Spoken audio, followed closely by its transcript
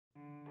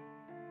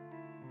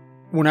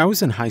When I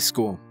was in high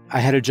school,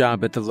 I had a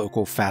job at the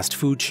local fast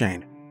food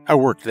chain. I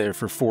worked there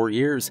for 4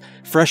 years,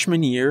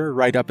 freshman year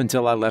right up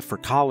until I left for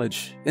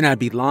college, and I'd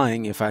be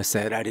lying if I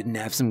said I didn't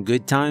have some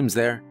good times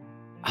there.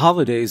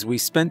 Holidays we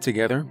spent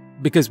together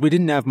because we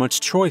didn't have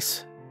much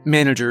choice.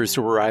 Managers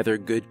who were either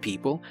good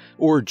people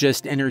or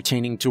just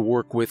entertaining to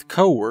work with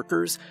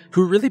co-workers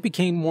who really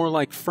became more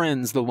like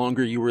friends the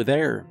longer you were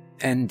there,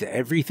 and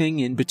everything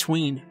in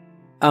between.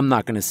 I'm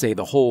not going to say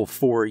the whole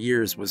 4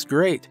 years was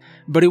great,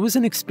 but it was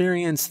an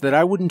experience that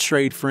I wouldn't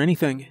trade for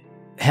anything.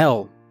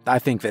 Hell, I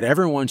think that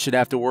everyone should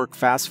have to work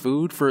fast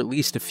food for at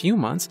least a few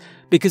months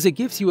because it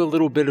gives you a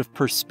little bit of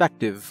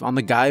perspective on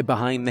the guy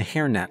behind the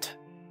hairnet.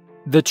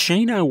 The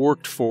chain I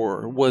worked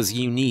for was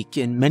unique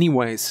in many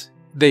ways.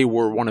 They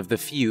were one of the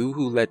few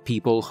who let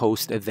people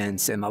host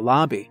events in the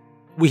lobby.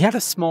 We had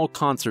a small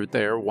concert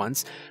there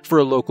once for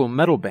a local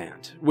metal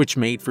band, which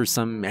made for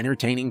some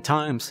entertaining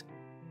times.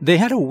 They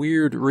had a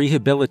weird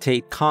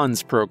rehabilitate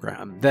cons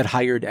program that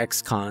hired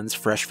ex-cons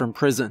fresh from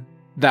prison.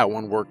 That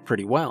one worked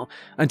pretty well,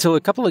 until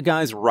a couple of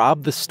guys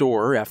robbed the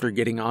store after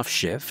getting off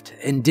shift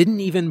and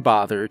didn't even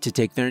bother to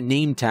take their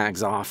name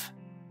tags off.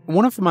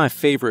 One of my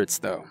favorites,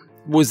 though,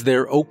 was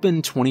their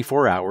open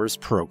 24 hours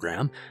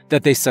program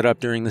that they set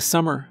up during the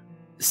summer.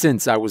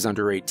 Since I was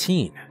under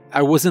 18,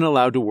 I wasn't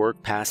allowed to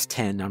work past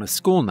 10 on a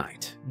school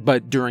night,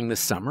 but during the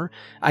summer,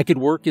 I could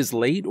work as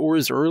late or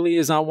as early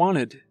as I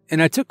wanted,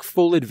 and I took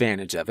full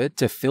advantage of it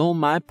to fill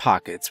my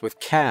pockets with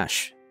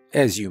cash.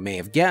 As you may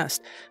have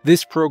guessed,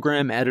 this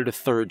program added a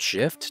third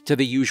shift to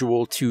the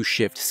usual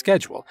 2-shift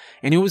schedule,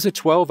 and it was a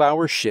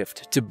 12-hour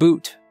shift to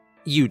boot.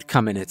 You'd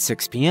come in at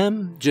 6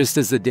 p.m., just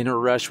as the dinner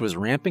rush was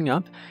ramping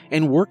up,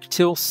 and work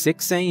till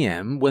 6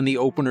 a.m. when the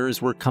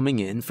openers were coming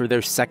in for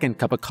their second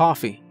cup of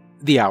coffee.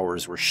 The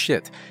hours were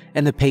shit,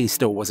 and the pay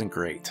still wasn't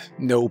great.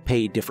 No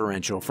pay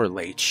differential for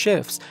late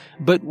shifts,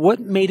 but what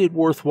made it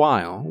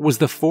worthwhile was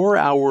the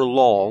 4-hour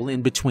lull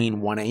in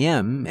between 1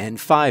 a.m. and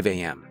 5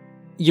 a.m.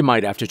 You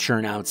might have to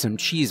churn out some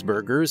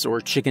cheeseburgers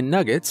or chicken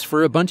nuggets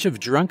for a bunch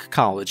of drunk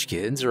college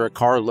kids or a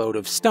carload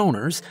of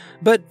stoners,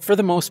 but for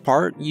the most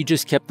part, you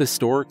just kept the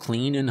store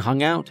clean and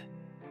hung out.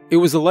 It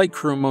was a light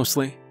crew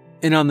mostly,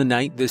 and on the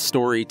night this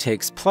story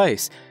takes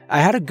place, I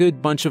had a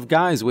good bunch of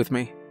guys with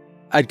me.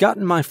 I'd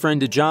gotten my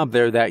friend a job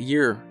there that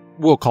year.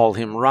 We'll call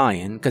him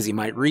Ryan, because he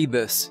might read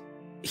this.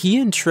 He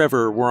and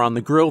Trevor were on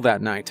the grill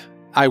that night.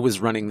 I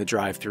was running the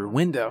drive-thru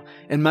window,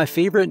 and my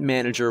favorite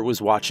manager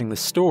was watching the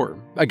store,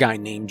 a guy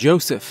named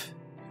Joseph.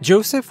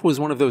 Joseph was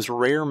one of those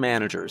rare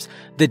managers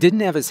that didn't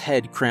have his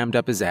head crammed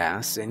up his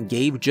ass and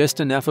gave just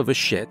enough of a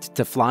shit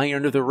to fly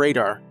under the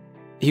radar.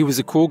 He was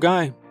a cool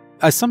guy.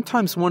 I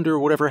sometimes wonder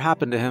whatever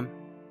happened to him.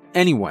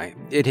 Anyway,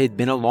 it had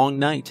been a long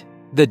night.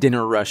 The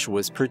dinner rush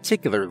was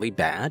particularly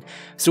bad,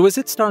 so as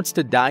it starts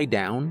to die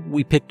down,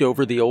 we picked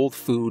over the old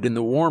food in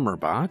the warmer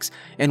box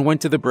and went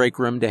to the break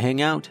room to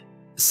hang out.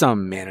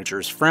 Some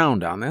managers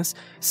frowned on this,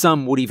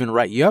 some would even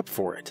write you up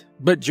for it,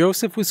 but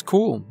Joseph was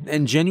cool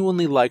and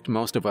genuinely liked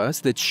most of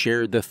us that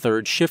shared the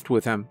third shift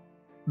with him.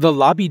 The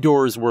lobby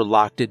doors were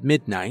locked at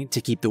midnight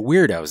to keep the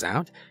weirdos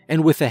out,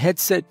 and with the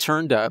headset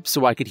turned up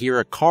so I could hear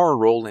a car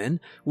roll in,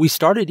 we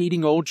started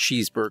eating old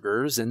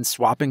cheeseburgers and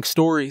swapping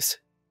stories.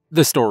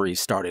 The stories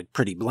started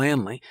pretty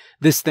blandly.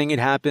 This thing had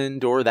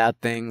happened or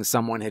that thing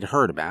someone had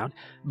heard about.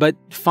 But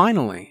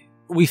finally,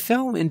 we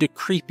fell into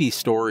creepy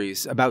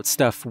stories about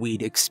stuff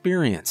we'd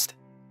experienced.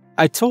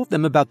 I told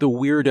them about the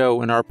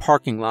weirdo in our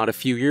parking lot a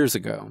few years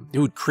ago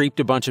who'd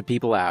creeped a bunch of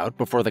people out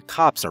before the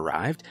cops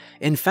arrived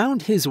and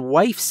found his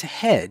wife's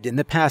head in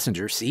the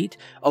passenger seat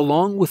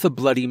along with a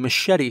bloody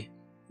machete.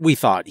 We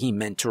thought he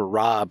meant to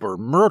rob or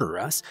murder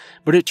us,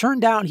 but it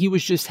turned out he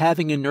was just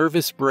having a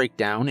nervous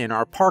breakdown in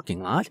our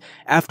parking lot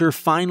after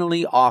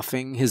finally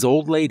offing his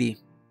old lady.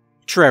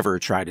 Trevor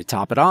tried to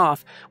top it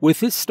off with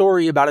his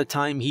story about a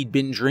time he'd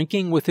been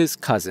drinking with his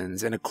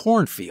cousins in a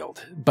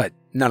cornfield, but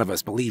none of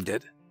us believed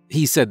it.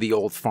 He said the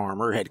old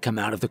farmer had come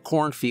out of the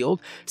cornfield,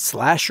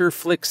 slasher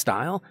flick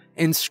style,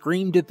 and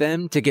screamed at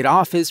them to get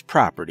off his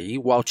property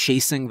while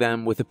chasing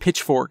them with a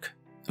pitchfork.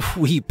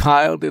 We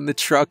piled in the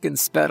truck and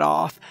sped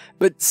off,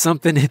 but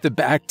something hit the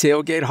back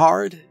tailgate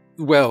hard.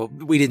 Well,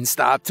 we didn't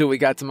stop till we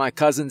got to my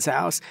cousin's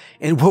house,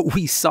 and what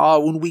we saw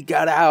when we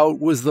got out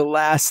was the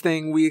last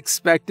thing we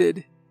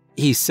expected,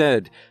 he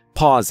said,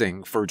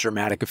 pausing for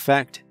dramatic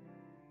effect.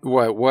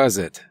 What was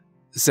it?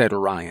 Said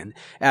Orion,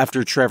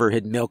 after Trevor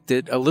had milked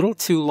it a little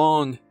too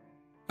long.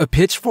 A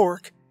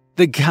pitchfork.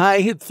 The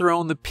guy had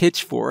thrown the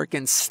pitchfork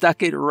and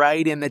stuck it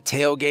right in the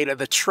tailgate of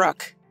the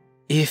truck.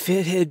 If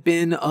it had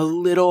been a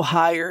little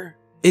higher,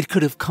 it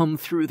could have come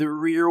through the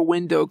rear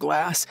window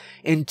glass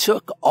and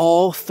took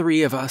all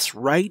 3 of us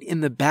right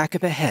in the back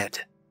of the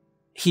head.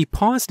 He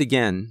paused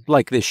again,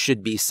 like this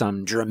should be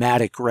some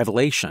dramatic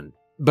revelation,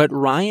 but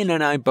Ryan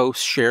and I both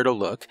shared a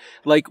look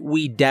like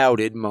we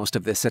doubted most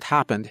of this had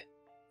happened.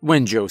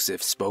 When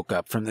Joseph spoke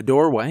up from the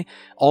doorway,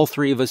 all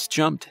 3 of us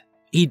jumped.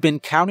 He'd been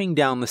counting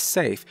down the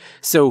safe,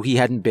 so he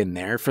hadn't been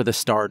there for the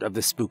start of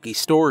the spooky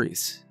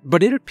stories.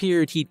 But it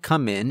appeared he'd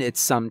come in at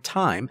some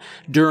time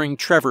during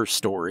Trevor's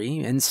story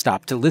and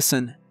stopped to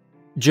listen.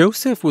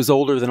 Joseph was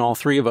older than all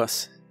three of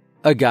us.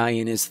 A guy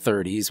in his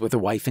 30s with a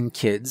wife and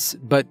kids,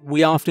 but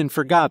we often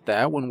forgot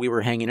that when we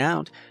were hanging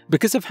out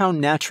because of how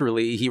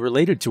naturally he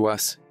related to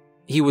us.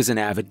 He was an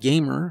avid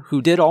gamer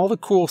who did all the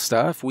cool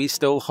stuff we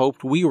still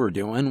hoped we were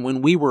doing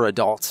when we were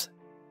adults.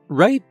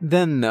 Right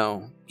then,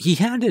 though, he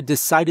had a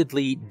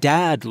decidedly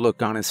dad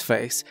look on his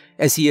face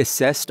as he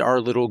assessed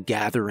our little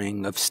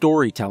gathering of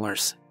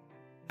storytellers.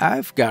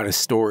 "I've got a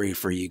story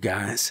for you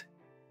guys,"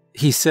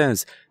 he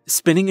says,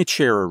 spinning a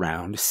chair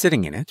around,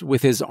 sitting in it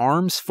with his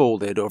arms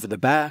folded over the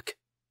back.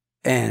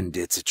 "And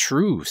it's a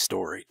true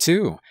story,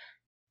 too.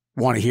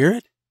 Want to hear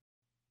it?"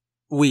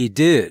 We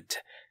did,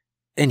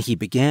 and he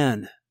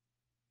began.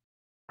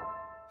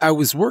 "I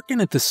was working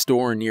at the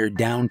store near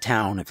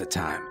downtown at the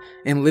time,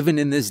 and living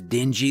in this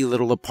dingy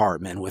little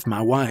apartment with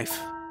my wife.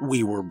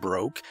 We were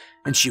broke,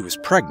 and she was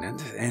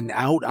pregnant and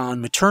out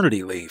on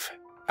maternity leave.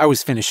 I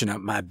was finishing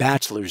up my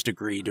bachelor's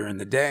degree during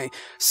the day,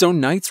 so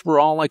nights were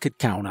all I could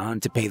count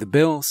on to pay the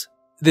bills.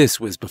 This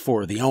was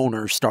before the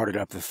owner started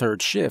up the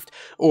third shift,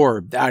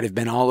 or I'd have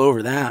been all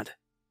over that.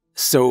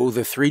 So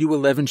the 3 to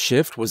 11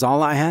 shift was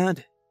all I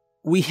had.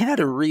 We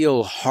had a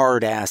real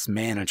hard-ass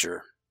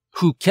manager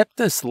who kept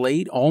us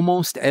late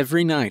almost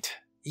every night,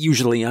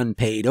 usually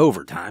unpaid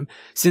overtime,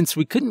 since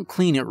we couldn't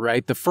clean it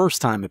right the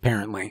first time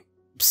apparently.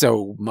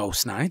 So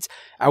most nights,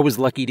 I was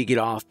lucky to get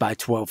off by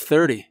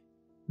 12:30.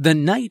 The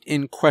night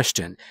in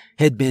question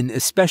had been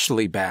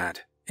especially bad,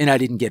 and I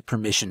didn't get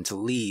permission to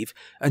leave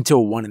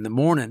until 1 in the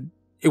morning.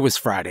 It was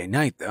Friday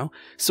night, though,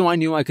 so I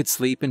knew I could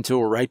sleep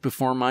until right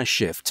before my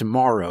shift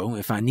tomorrow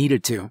if I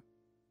needed to.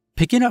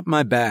 Picking up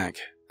my bag,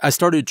 I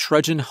started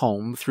trudging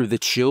home through the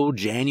chill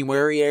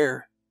January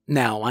air.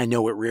 Now, I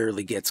know it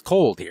rarely gets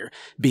cold here,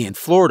 being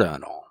Florida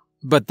and all,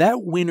 but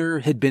that winter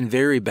had been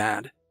very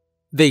bad.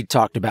 They'd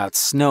talked about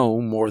snow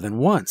more than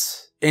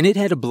once, and it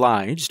had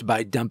obliged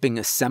by dumping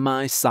a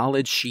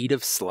semi-solid sheet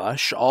of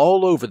slush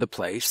all over the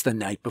place the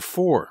night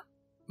before.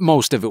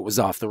 Most of it was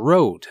off the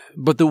road,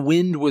 but the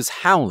wind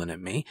was howling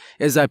at me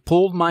as I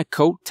pulled my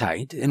coat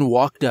tight and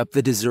walked up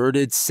the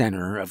deserted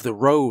center of the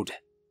road.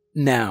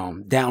 Now,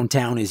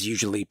 downtown is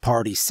usually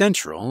party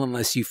central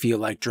unless you feel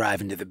like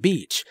driving to the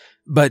beach,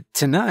 but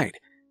tonight,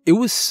 it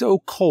was so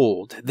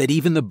cold that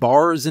even the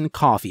bars and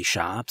coffee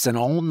shops and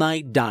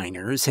all-night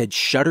diners had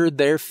shuttered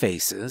their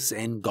faces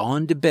and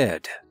gone to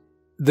bed.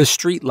 The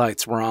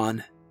streetlights were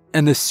on,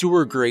 and the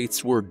sewer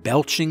grates were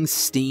belching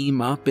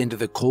steam up into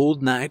the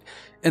cold night,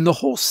 and the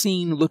whole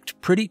scene looked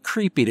pretty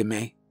creepy to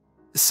me.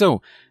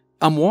 So,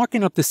 I'm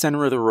walking up the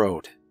center of the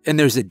road, and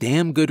there's a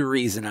damn good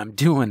reason I'm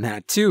doing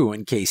that too,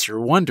 in case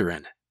you're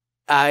wondering.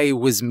 I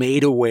was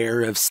made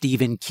aware of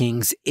Stephen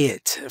King's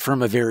It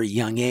from a very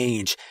young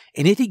age,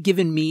 and it had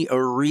given me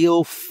a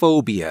real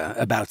phobia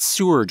about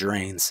sewer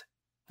drains.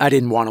 I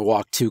didn't want to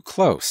walk too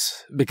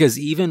close, because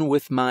even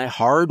with my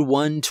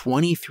hard-won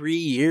 23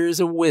 years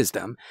of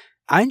wisdom,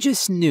 I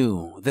just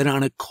knew that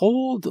on a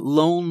cold,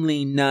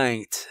 lonely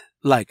night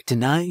like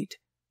tonight,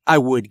 I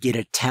would get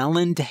a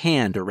taloned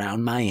hand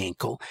around my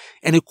ankle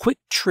and a quick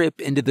trip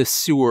into the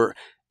sewer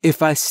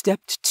if I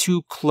stepped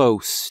too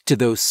close to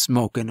those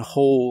smoking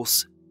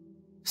holes.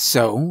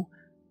 So,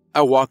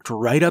 I walked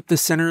right up the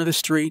center of the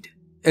street,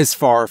 as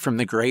far from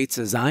the grates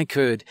as I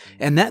could,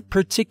 and that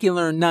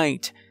particular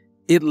night,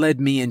 it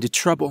led me into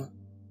trouble.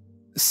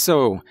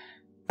 So,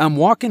 I'm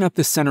walking up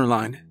the center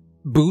line,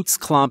 boots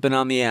clomping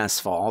on the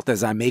asphalt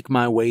as I make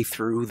my way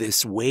through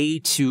this way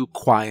too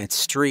quiet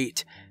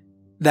street.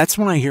 That's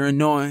when I hear a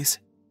noise.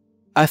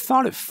 I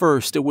thought at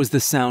first it was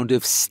the sound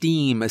of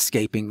steam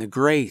escaping the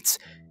grates.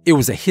 It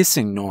was a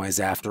hissing noise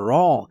after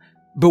all,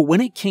 but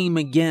when it came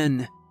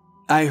again,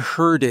 I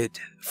heard it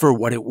for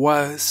what it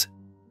was.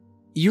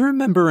 You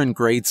remember in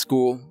grade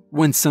school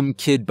when some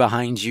kid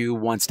behind you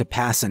wants to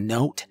pass a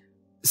note?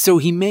 So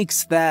he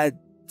makes that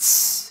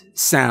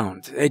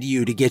sound at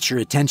you to get your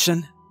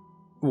attention?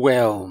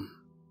 Well,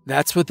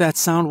 that's what that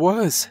sound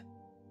was.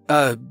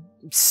 A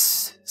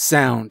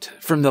sound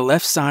from the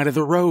left side of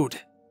the road.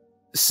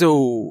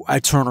 So I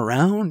turn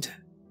around,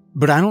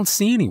 but I don't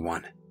see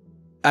anyone.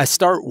 I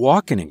start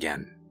walking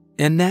again,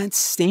 and that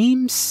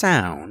same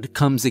sound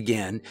comes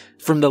again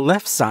from the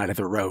left side of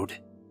the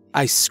road.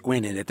 I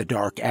squinted at the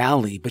dark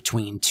alley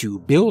between two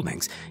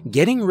buildings,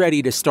 getting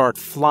ready to start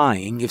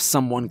flying if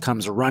someone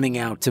comes running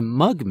out to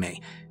mug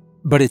me,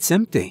 but it's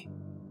empty.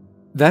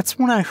 That's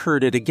when I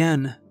heard it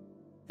again,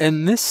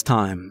 and this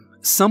time,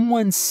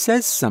 someone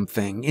says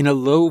something in a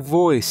low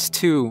voice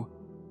too.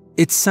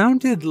 It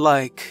sounded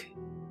like,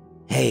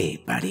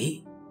 "Hey,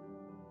 buddy,"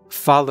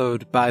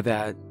 followed by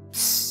that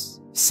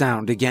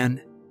sound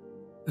again.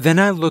 Then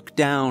I look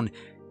down,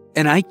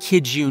 and I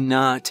kid you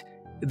not,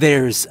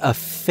 there's a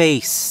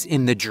face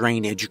in the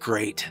drainage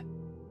grate.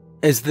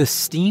 As the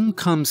steam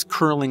comes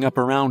curling up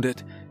around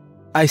it,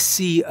 I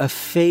see a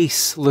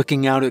face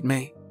looking out at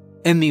me,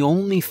 and the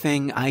only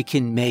thing I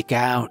can make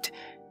out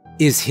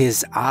is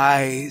his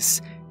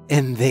eyes,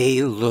 and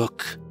they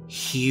look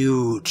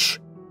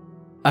huge.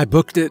 I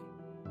booked it.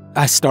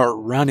 I start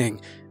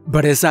running,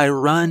 but as I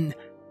run,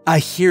 I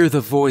hear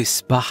the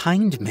voice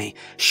behind me,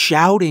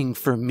 shouting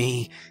for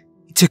me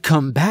to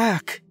come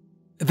back.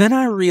 Then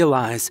I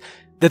realize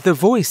that the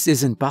voice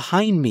isn't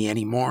behind me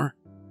anymore.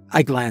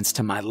 I glance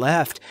to my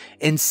left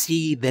and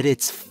see that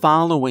it's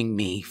following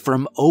me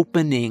from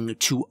opening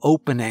to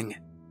opening.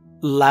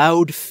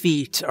 Loud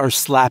feet are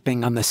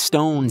slapping on the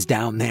stones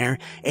down there,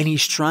 and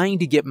he's trying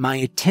to get my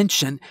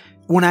attention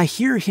when I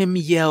hear him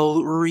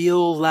yell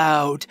real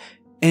loud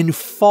and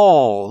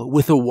fall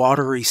with a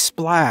watery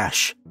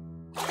splash.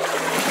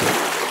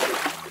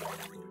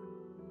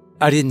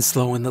 I didn't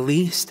slow in the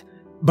least,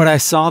 but I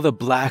saw the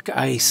black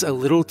ice a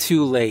little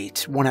too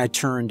late when I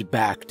turned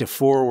back to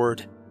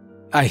forward.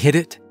 I hit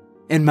it,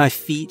 and my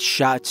feet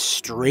shot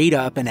straight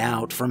up and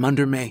out from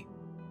under me.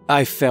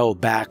 I fell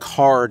back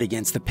hard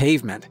against the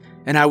pavement,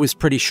 and I was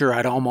pretty sure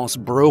I'd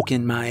almost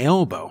broken my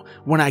elbow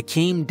when I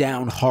came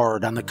down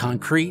hard on the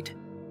concrete.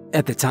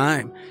 At the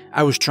time,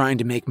 I was trying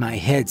to make my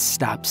head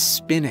stop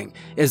spinning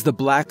as the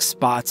black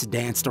spots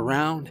danced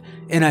around,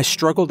 and I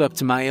struggled up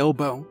to my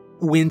elbow,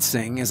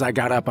 wincing as I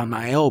got up on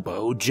my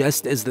elbow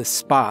just as the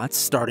spots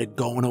started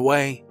going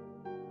away.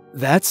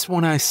 That's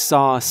when I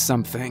saw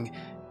something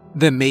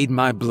that made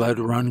my blood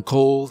run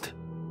cold.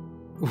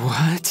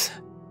 "What?"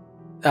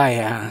 I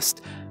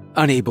asked,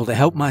 unable to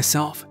help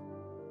myself,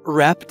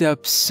 wrapped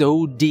up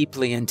so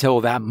deeply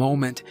until that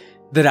moment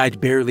that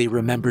I'd barely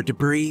remembered to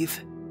breathe.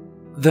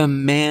 The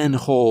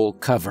manhole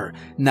cover,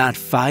 not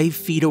 5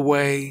 feet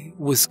away,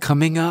 was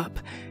coming up,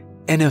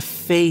 and a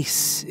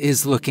face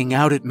is looking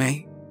out at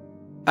me.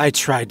 I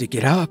tried to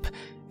get up,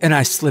 and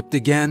I slipped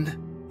again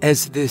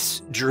as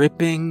this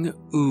dripping,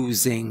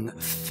 oozing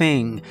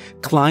thing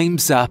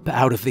climbs up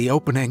out of the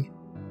opening.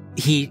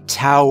 He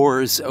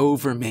towers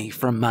over me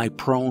from my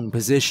prone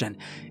position,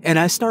 and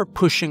I start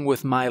pushing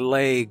with my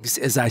legs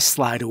as I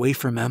slide away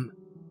from him.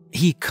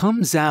 He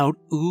comes out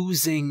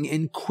oozing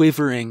and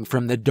quivering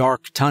from the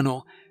dark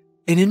tunnel,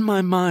 and in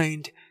my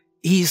mind,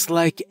 he's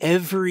like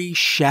every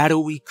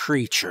shadowy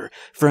creature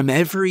from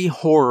every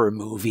horror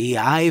movie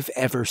I've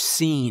ever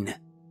seen.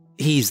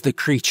 He's the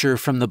creature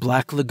from the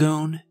Black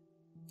Lagoon.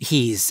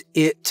 He's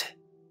it.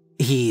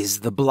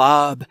 He's the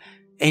blob.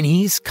 And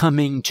he's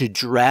coming to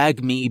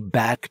drag me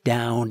back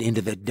down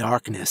into the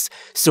darkness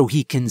so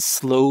he can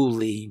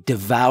slowly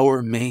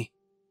devour me.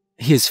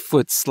 His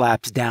foot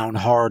slaps down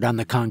hard on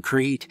the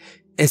concrete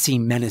as he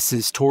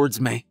menaces towards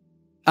me.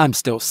 I'm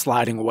still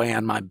sliding away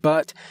on my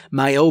butt,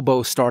 my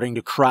elbow starting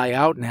to cry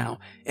out now,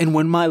 and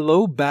when my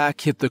low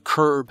back hit the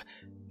curb,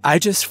 I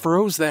just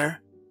froze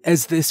there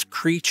as this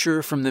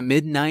creature from the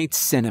midnight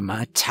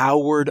cinema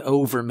towered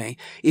over me,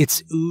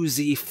 its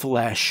oozy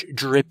flesh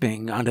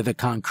dripping onto the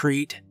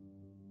concrete.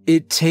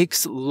 It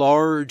takes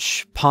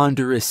large,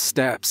 ponderous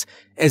steps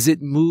as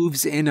it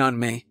moves in on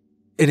me,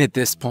 and at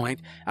this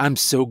point, I'm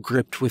so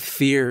gripped with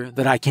fear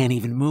that I can't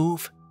even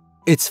move.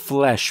 Its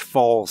flesh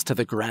falls to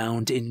the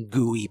ground in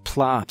gooey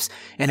plops,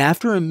 and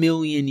after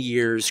 1,000,000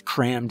 years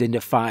crammed into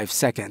 5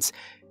 seconds,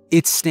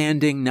 it's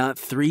standing not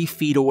 3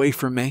 feet away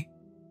from me.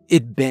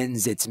 It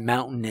bends its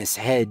mountainous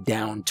head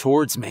down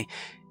towards me,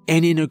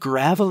 and in a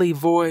gravelly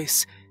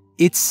voice,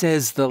 it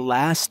says the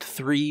last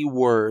 3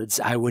 words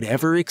I would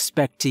ever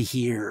expect to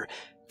hear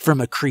from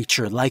a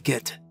creature like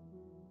it.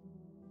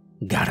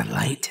 "Got a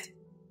light?"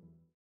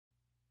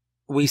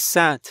 We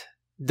sat,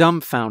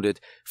 dumbfounded,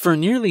 for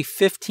nearly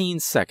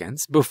 15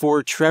 seconds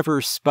before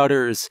Trevor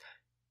sputters,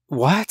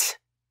 "What?"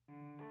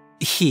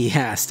 He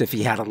asked if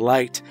he had a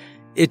light.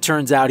 It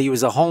turns out he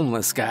was a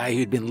homeless guy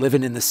who'd been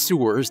living in the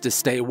sewers to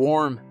stay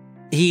warm.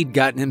 He'd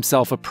gotten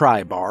himself a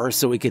pry bar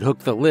so he could hook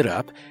the lid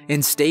up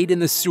and stayed in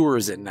the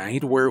sewers at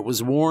night where it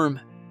was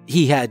warm.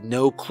 He had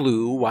no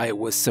clue why it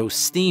was so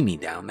steamy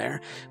down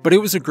there, but it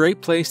was a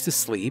great place to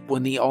sleep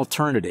when the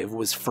alternative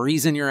was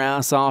freezing your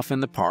ass off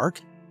in the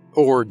park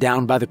or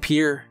down by the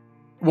pier.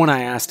 When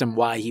I asked him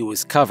why he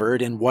was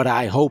covered in what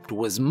I hoped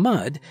was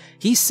mud,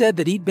 he said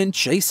that he'd been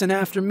chasing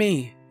after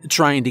me,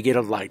 trying to get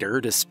a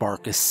lighter to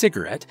spark a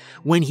cigarette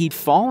when he'd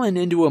fallen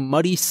into a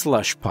muddy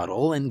slush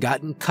puddle and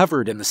gotten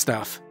covered in the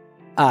stuff.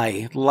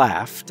 I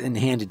laughed and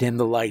handed him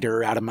the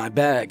lighter out of my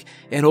bag,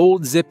 an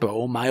old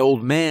Zippo my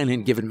old man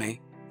had given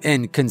me,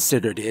 and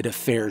considered it a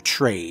fair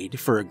trade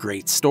for a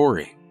great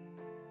story.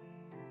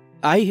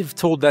 I have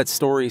told that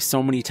story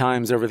so many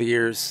times over the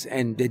years,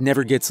 and it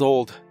never gets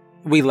old.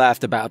 We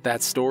laughed about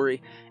that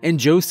story, and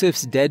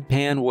Joseph's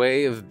deadpan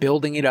way of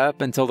building it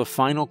up until the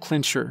final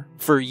clincher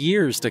for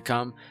years to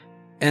come,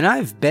 and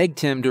I've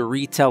begged him to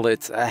retell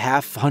it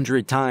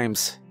 100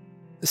 times.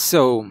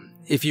 So,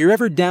 if you're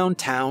ever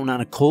downtown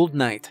on a cold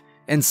night,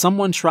 and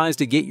someone tries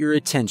to get your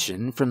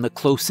attention from the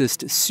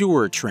closest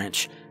sewer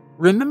trench,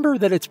 remember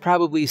that it's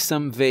probably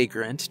some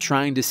vagrant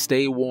trying to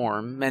stay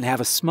warm and have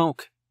a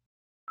smoke.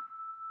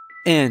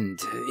 And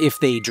if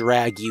they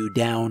drag you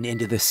down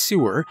into the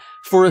sewer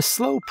for a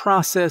slow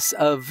process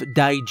of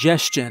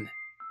digestion,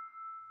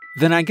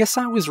 then I guess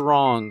I was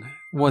wrong,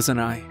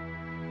 wasn't I?